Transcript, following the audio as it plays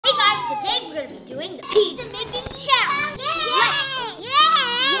we're going to be doing the pizza making challenge.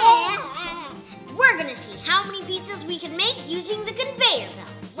 Yeah! We're going to see how many pizzas we can make using the conveyor belt.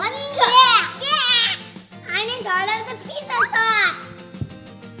 Let's go. Yeah! I'm in charge of the pizza sauce.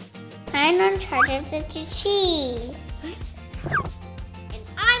 I'm in charge of the cheese. And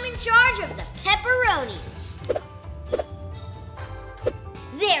I'm in charge of the pepperonis.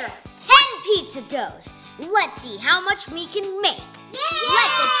 There are 10 pizza doughs. Let's see how much we can make.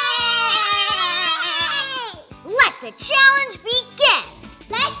 Let the challenge begin.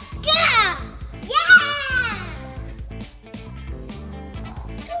 Let's go! Yeah!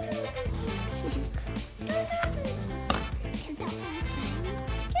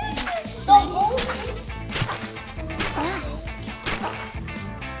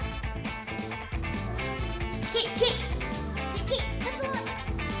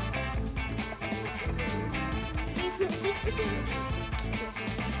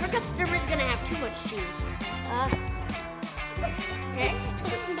 Our customer's gonna have too much cheese. Okay.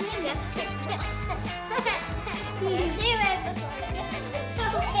 Yes. Okay.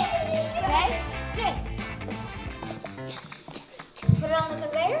 Okay. Put it on the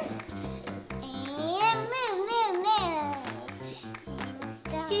conveyor. And move.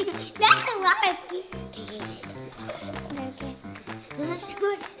 That's a lot of pizza. This is too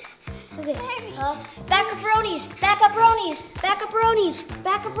much. Okay. Backabronies, backabronies, backabronies,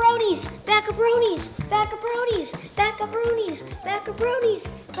 backabronies, backabronies, backabronies, backabronies, backabronies,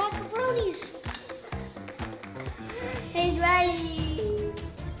 backabronies. He's ready.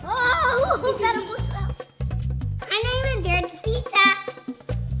 Oh, look at him. I'm not even there to pizza.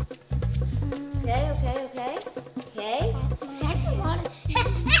 Okay. That's a lot of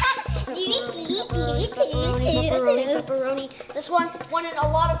Pepperoni. This one wanted a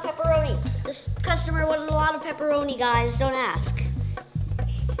lot of pepperoni. This customer wanted a lot of pepperoni, guys. Don't ask.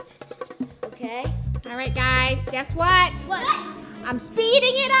 Okay. All right, guys. Guess what? What? I'm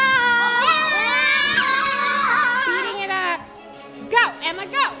speeding it up. Speeding it up. Go, Emma,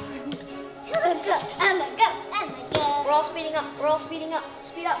 go. Emma, go. We're all speeding up.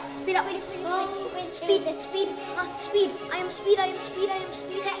 Speed up. Speed. I am speed. I did speed.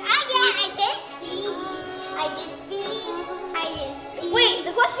 Wait,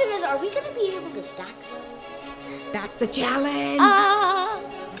 the question is, are we going to be able to stack those? That's the challenge. Go.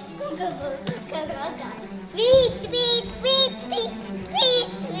 Speed.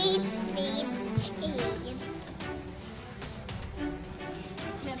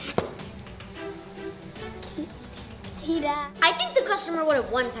 I think the customer wanted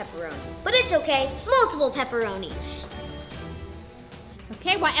one pepperoni, but it's okay. Multiple pepperonis.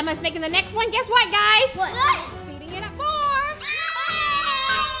 Okay, while Emma's making the next one, guess what, guys? What? Speeding it up more.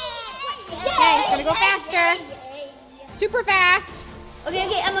 Okay, it's gonna go faster. Super fast.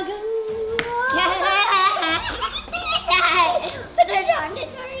 Okay, Emma, go. Put it on the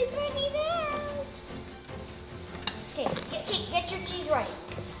door, it's ready now. Okay, get your cheese ready.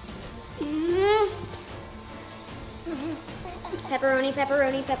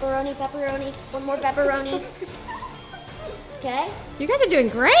 Pepperoni. One more pepperoni. Okay. You guys are doing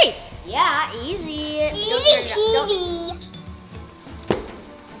great. Yeah, easy. Cheesy.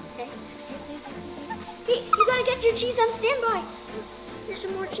 Okay. Hey, you gotta get your cheese on standby. Here's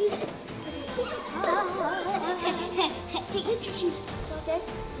some more cheese. Hey, get your cheese. Okay.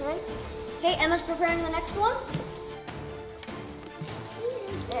 Right. Hey, Emma's preparing the next one.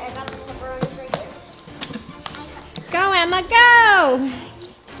 There, I got the pepperonis right here. Go, Emma, go.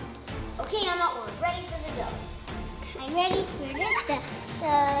 Okay, Emma, we're ready for the dough. I'm ready for this.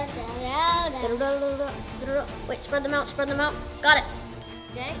 Wait, spread them out. Got it.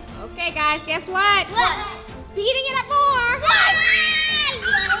 Okay. Okay, guys, guess what? What? Speeding it up more.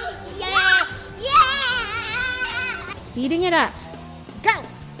 Yeah! Speeding it up. Go.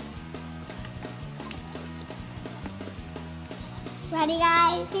 Ready,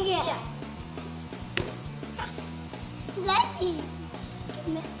 guys? Yeah. Let's see.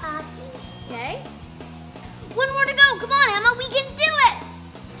 Okay. One more to go. Come on, Emma. We can do it.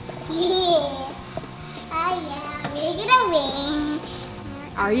 Yeah. Oh, yeah. We're gonna win.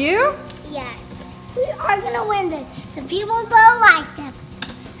 Are you? Yes. We are gonna win this. The people don't like them.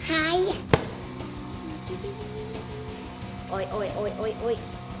 Hi. Oi.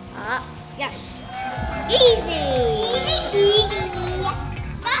 Yes. Easy. Easy.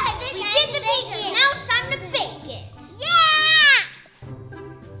 We did the pizza. Now it's time to bake it. Yeah!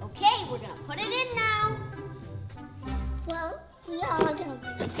 Okay, we're gonna put it in now. Well, we are gonna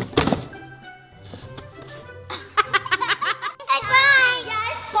win.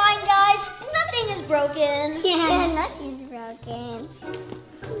 It's fine, guys. Nothing is broken. Yeah, nothing's broken.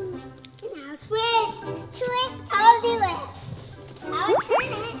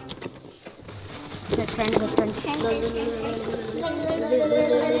 I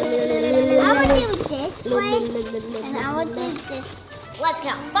would do this way, and I would do this. Let's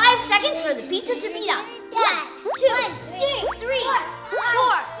count 5 seconds for the pizza to beat up. 1, 2, 3, 4,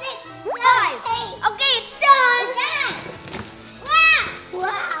 6, 5. Okay, it's done.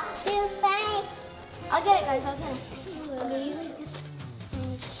 Wow, too fast. I'll get it, guys. I'll get it.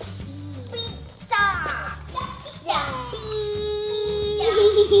 Pizza.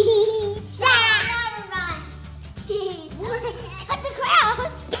 Cut the crowd.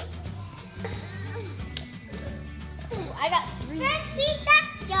 I got 3. First pizza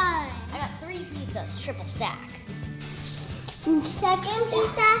done. I got 3 pizzas, triple stack. Second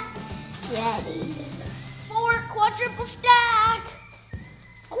pizza ready. 4 quadruple stack.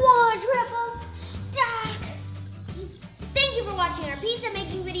 Quadruple stack. Thank you for watching our pizza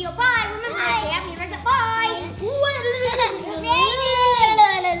making video. Bye. Remember to stay happy and rest up. Bye.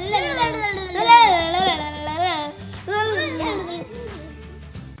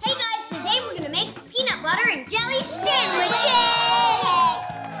 Hey guys, today we're gonna make peanut butter and jelly sandwiches.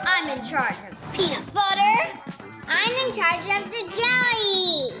 I'm in charge of peanut butter. I'm in charge of the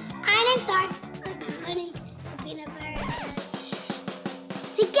jelly. I'm in charge of putting the peanut butter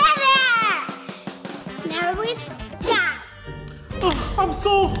together. Now we stop. Oh, I'm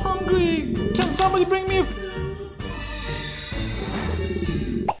so hungry. Can somebody bring me?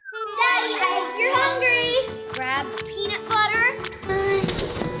 Daddy, if you're hungry, grab peanut butter.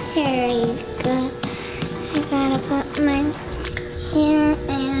 Here you go. I gotta put mine here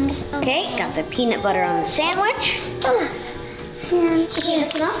and Okay, got the peanut butter on the sandwich. and Okay,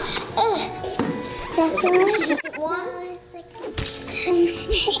 that's enough. that's One.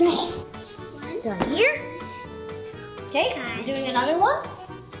 one. Done here. Okay, I'm doing another one.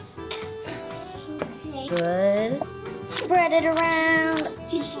 Good. Spread it around.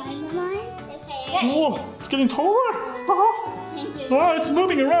 Oh, it's getting taller. Oh, it's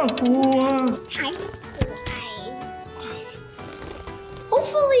moving around. Oh,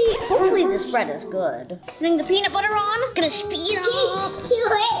 Hopefully this bread is good. Putting the peanut butter on. Gonna speed up.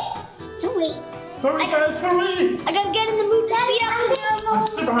 Wait. hurry, guys, hurry! I gotta get in the mood to speed up. I'm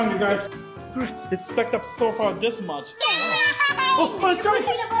super hungry, guys. It's stacked up so far this much. Oh, it's going.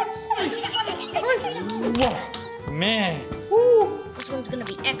 Whoa, man. Woo. This one's gonna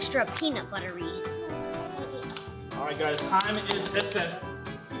be extra peanut buttery. All right, guys, time is essence.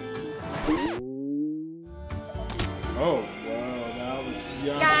 Oh, wow, that was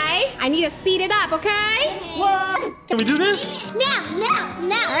yummy. Guys, I need to speed it up, okay? What? Can we do this? Now.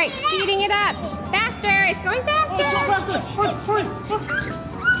 All right, speeding it up. Faster, it's going Oh, go faster. faster. Hurry.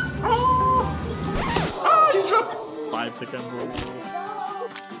 Oh, you dropped. 5 seconds.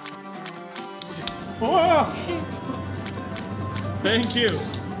 Wow. Thank you.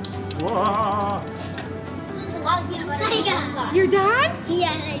 Wow. There's a lot of peanut butter. You're done?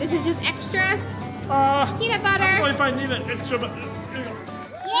 Yeah. This is just extra peanut I don't know butter. if I need an extra. Yay,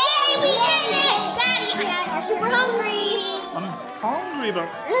 we did it! Daddy, I'm super hungry. I'm hungry, but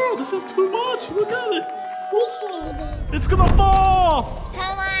oh, this is too much. Look at it. we can do it. It's gonna fall.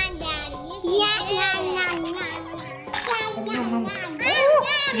 Come on, Daddy. You can do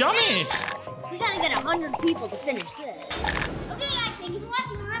it. Yummy. We gotta get 100 people to finish this. Okay guys, thank you for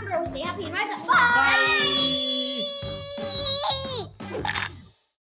watching. Remember, stay happy and rise up. Bye!